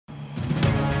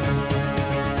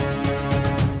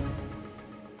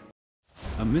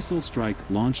A missile strike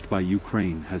launched by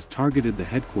Ukraine has targeted the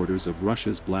headquarters of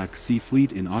Russia's Black Sea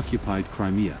Fleet in occupied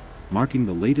Crimea, marking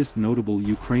the latest notable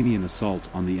Ukrainian assault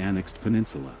on the annexed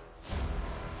peninsula.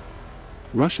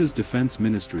 Russia's defense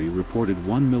ministry reported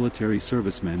one military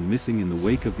serviceman missing in the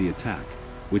wake of the attack,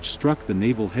 which struck the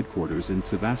naval headquarters in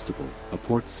Sevastopol, a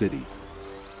port city.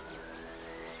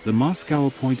 The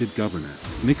Moscow-appointed governor,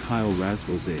 Mikhail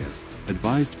Razvozayev,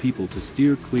 advised people to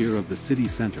steer clear of the city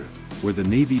center, where the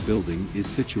Navy building is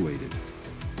situated.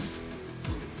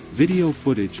 Video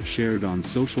footage shared on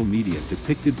social media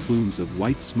depicted plumes of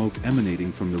white smoke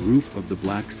emanating from the roof of the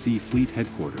Black Sea Fleet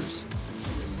headquarters.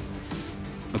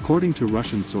 According to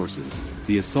Russian sources,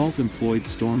 the assault employed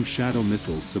Storm Shadow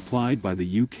missiles supplied by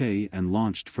the UK and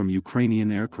launched from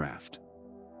Ukrainian aircraft.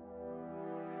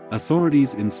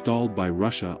 Authorities installed by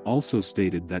Russia also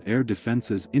stated that air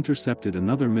defenses intercepted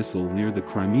another missile near the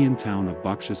Crimean town of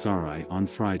Bakhchisarai on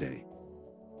Friday.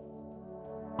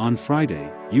 On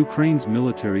Friday, Ukraine's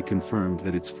military confirmed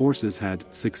that its forces had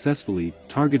successfully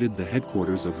targeted the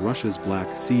headquarters of Russia's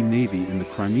Black Sea Navy in the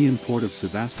Crimean port of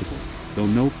Sevastopol, though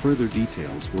no further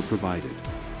details were provided.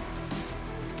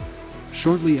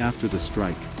 Shortly after the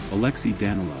strike, Alexei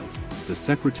Danilov, the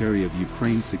Secretary of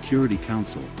Ukraine's Security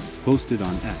Council, posted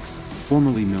on X,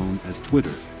 formerly known as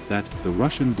Twitter, that the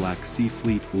Russian Black Sea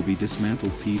Fleet will be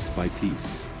dismantled piece by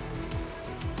piece.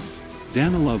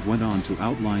 Danilov went on to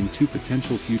outline two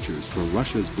potential futures for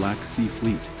Russia's Black Sea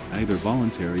Fleet, either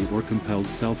voluntary or compelled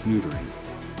self-neutering.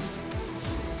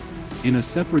 In a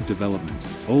separate development,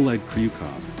 Oleg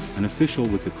Kryuchkov, an official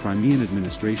with the Crimean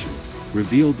administration,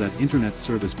 revealed that internet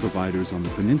service providers on the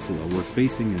peninsula were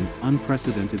facing an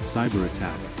unprecedented cyber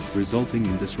attack, resulting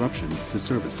in disruptions to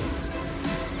services.